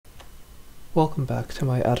Welcome back to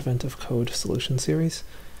my Advent of Code solution series.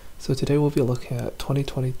 So today we'll be looking at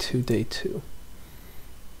 2022 Day 2.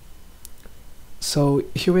 So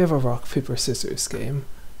here we have a rock, paper, scissors game.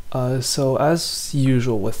 So as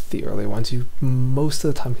usual with the earlier ones, you most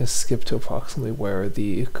of the time can skip to approximately where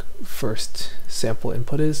the first sample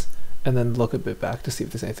input is, and then look a bit back to see if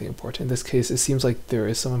there's anything important. In this case, it seems like there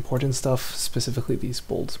is some important stuff, specifically these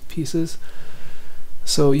bold pieces.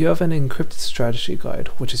 So you have an encrypted strategy guide,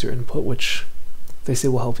 which is your input, which they say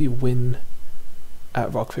will help you win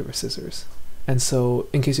at rock, paper, scissors. And so,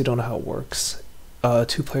 in case you don't know how it works,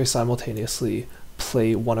 two players simultaneously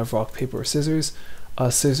play one of rock, paper, or scissors.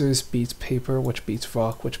 Scissors beats paper, which beats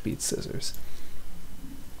rock, which beats scissors.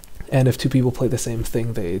 And if two people play the same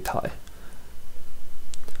thing, they tie.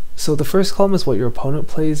 So the first column is what your opponent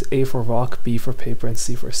plays, A for rock, B for paper, and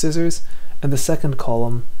C for scissors. And the second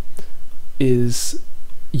column is,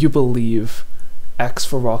 you believe, X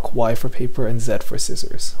for rock, Y for paper, and Z for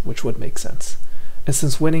scissors, which would make sense. And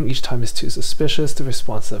since winning each time is too suspicious, the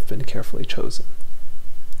responses have been carefully chosen.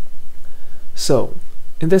 So,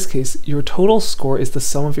 in this case, your total score is the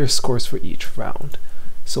sum of your scores for each round.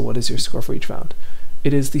 So what is your score for each round?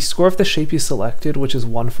 It is the score of the shape you selected, which is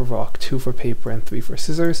 1 for rock, 2 for paper, and 3 for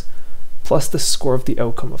scissors, plus the score of the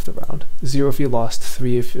outcome of the round. 0 if you lost,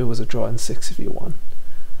 3 if it was a draw, and 6 if you won.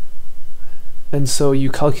 And so you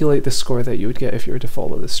calculate the score that you would get if you were to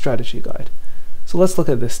follow this strategy guide. So let's look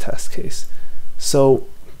at this test case. So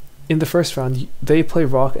in the first round, they play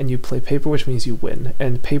rock and you play paper, which means you win.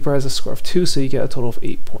 And paper has a score of 2, so you get a total of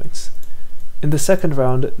 8 points. In the second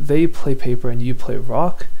round, they play paper and you play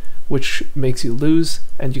rock, which makes you lose,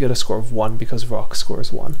 and you get a score of 1 because rock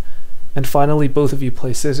scores 1. And finally, both of you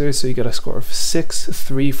play scissors, so you get a score of 6,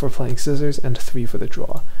 3 for playing scissors, and 3 for the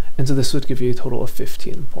draw. And so this would give you a total of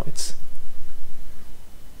 15 points.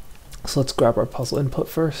 So let's grab our puzzle input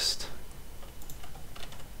first.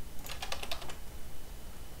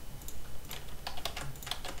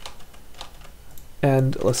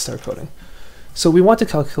 And let's start coding. So we want to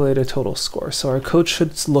calculate a total score. So our code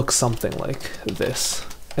should look something like this.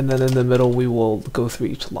 And then in the middle, we will go through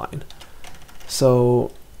each line.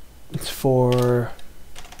 So for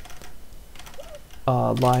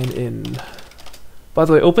line in, by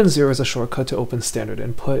the way, open 0 is a shortcut to open standard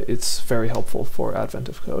input. It's very helpful for Advent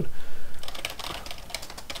of Code.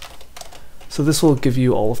 So this will give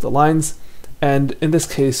you all of the lines. And in this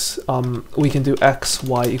case, we can do x,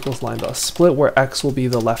 y equals line.split, where x will be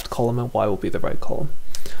the left column and y will be the right column.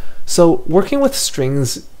 So working with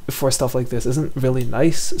strings for stuff like this isn't really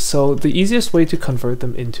nice. So the easiest way to convert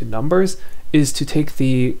them into numbers is to take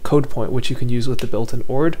the code point, which you can use with the built-in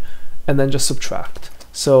ORD, and then just subtract.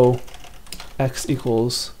 So x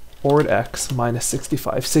equals ORD x minus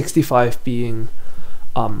 65, 65 being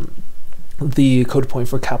the code point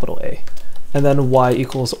for capital A. And then y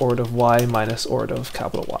equals ORD of y minus ORD of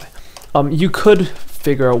capital Y. You could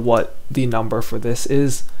figure out what the number for this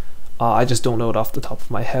is. I just don't know it off the top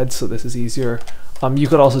of my head, so this is easier. You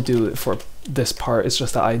could also do it for this part, it's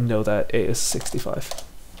just that I know that A is 65.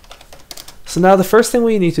 So now the first thing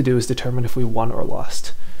we need to do is determine if we won or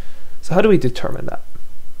lost. So how do we determine that?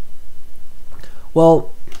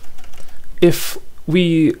 Well, if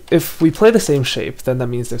we play the same shape, then that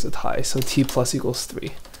means there's a tie, so t plus equals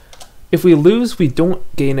 3. If we lose, we don't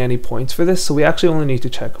gain any points for this, so we actually only need to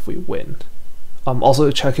check if we win.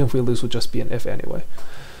 Also, checking if we lose would just be an if anyway.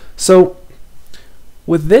 So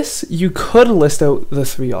with this, you could list out the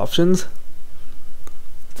 3 options.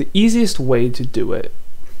 The easiest way to do it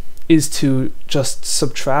is to just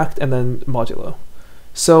subtract and then modulo.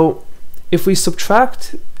 So if we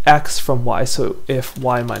subtract x from y, so if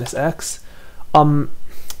y minus x,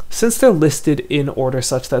 since they're listed in order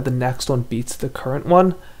such that the next one beats the current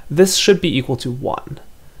one, this should be equal to 1.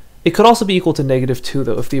 It could also be equal to -2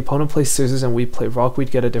 though. If the opponent plays scissors and we play rock,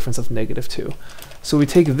 we'd get a difference of -2. So we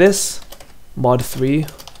take this mod 3,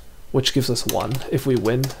 which gives us 1 if we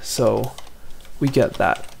win, so we get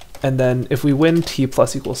that. And then if we win, t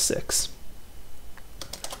plus equals 6.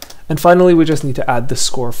 And finally, we just need to add the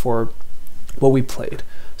score for what we played.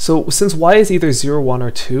 So since y is either 0, 1,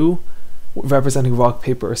 or 2, representing rock,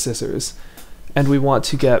 paper, or scissors, and we want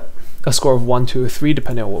to get a score of 1, 2, or 3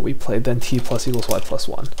 depending on what we played, then t plus equals y plus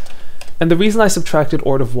 1. And the reason I subtracted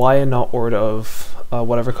ORD of y and not ORD of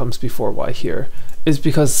whatever comes before y here is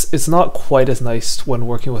because it's not quite as nice when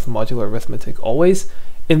working with modular arithmetic always.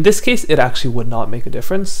 In this case, it actually would not make a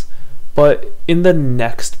difference, but in the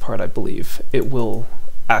next part, I believe, it will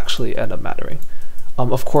actually end up mattering.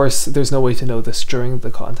 Of course, there's no way to know this during the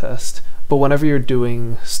contest, but whenever you're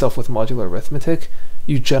doing stuff with modular arithmetic,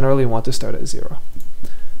 you generally want to start at 0.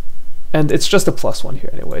 And it's just a +1 here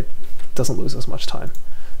anyway, it doesn't lose as much time.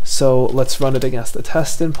 So let's run it against the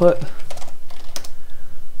test input.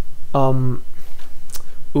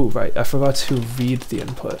 Ooh, right, I forgot to read the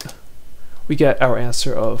input. We get our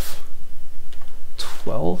answer of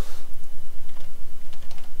 12.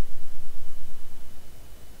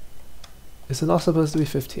 Is it not supposed to be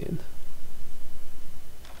 15?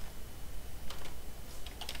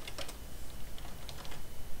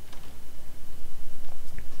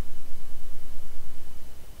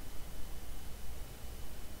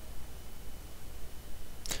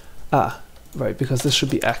 Ah, right, because this should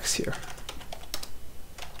be x here.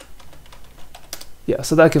 Yeah,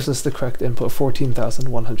 so that gives us the correct input,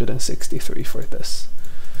 14,163 for this.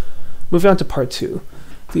 Moving on to part 2.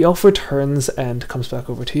 The elf returns and comes back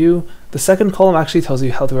over to you. The second column actually tells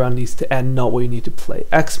you how the round needs to end, not what you need to play.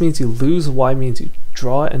 X means you lose, Y means you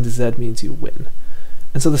draw, and Z means you win.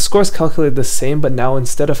 And so the score is calculated the same, but now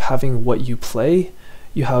instead of having what you play,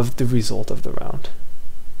 you have the result of the round.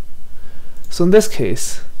 So in this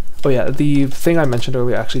case, oh yeah, the thing I mentioned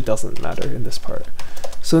earlier actually doesn't matter in this part.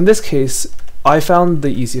 So in this case, I found the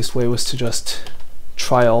easiest way was to just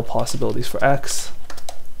try all possibilities for X.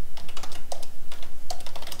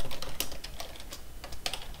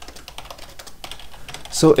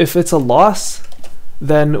 So if it's a loss,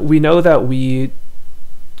 then we know that we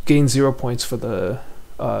gain 0 points for the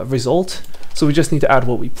result, so we just need to add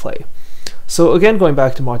what we play. So again, going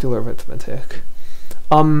back to modular arithmetic,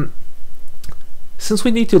 since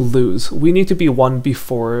we need to lose, we need to be 1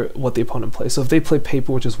 before what the opponent plays. So if they play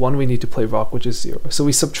paper, which is 1, we need to play rock, which is 0. So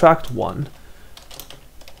we subtract 1.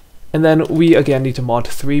 And then we again need to mod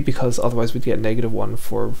 3 because otherwise we'd get -1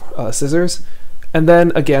 for scissors. And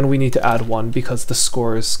then again we need to add 1 because the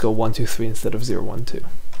scores go 1, 2, 3 instead of 0, 1, 2.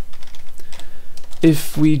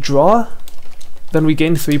 If we draw, then we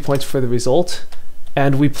gain 3 points for the result,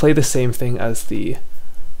 and we play the same thing as the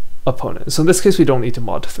opponent. So in this case we don't need to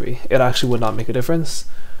mod 3. It actually would not make a difference.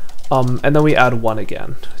 And then we add 1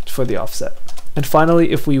 again for the offset. And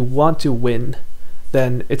finally, if we want to win,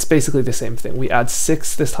 then it's basically the same thing. We add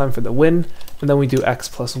 6 this time for the win, and then we do x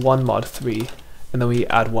plus 1 mod 3, and then we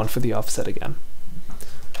add 1 for the offset again.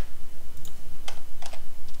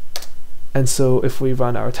 And so if we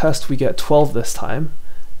run our test, we get 12 this time,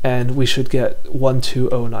 and we should get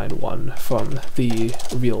 12091 from the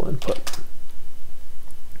real input.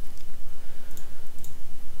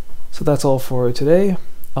 So that's all for today.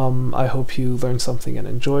 I hope you learned something and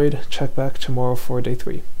enjoyed. Check back tomorrow for day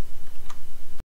 3.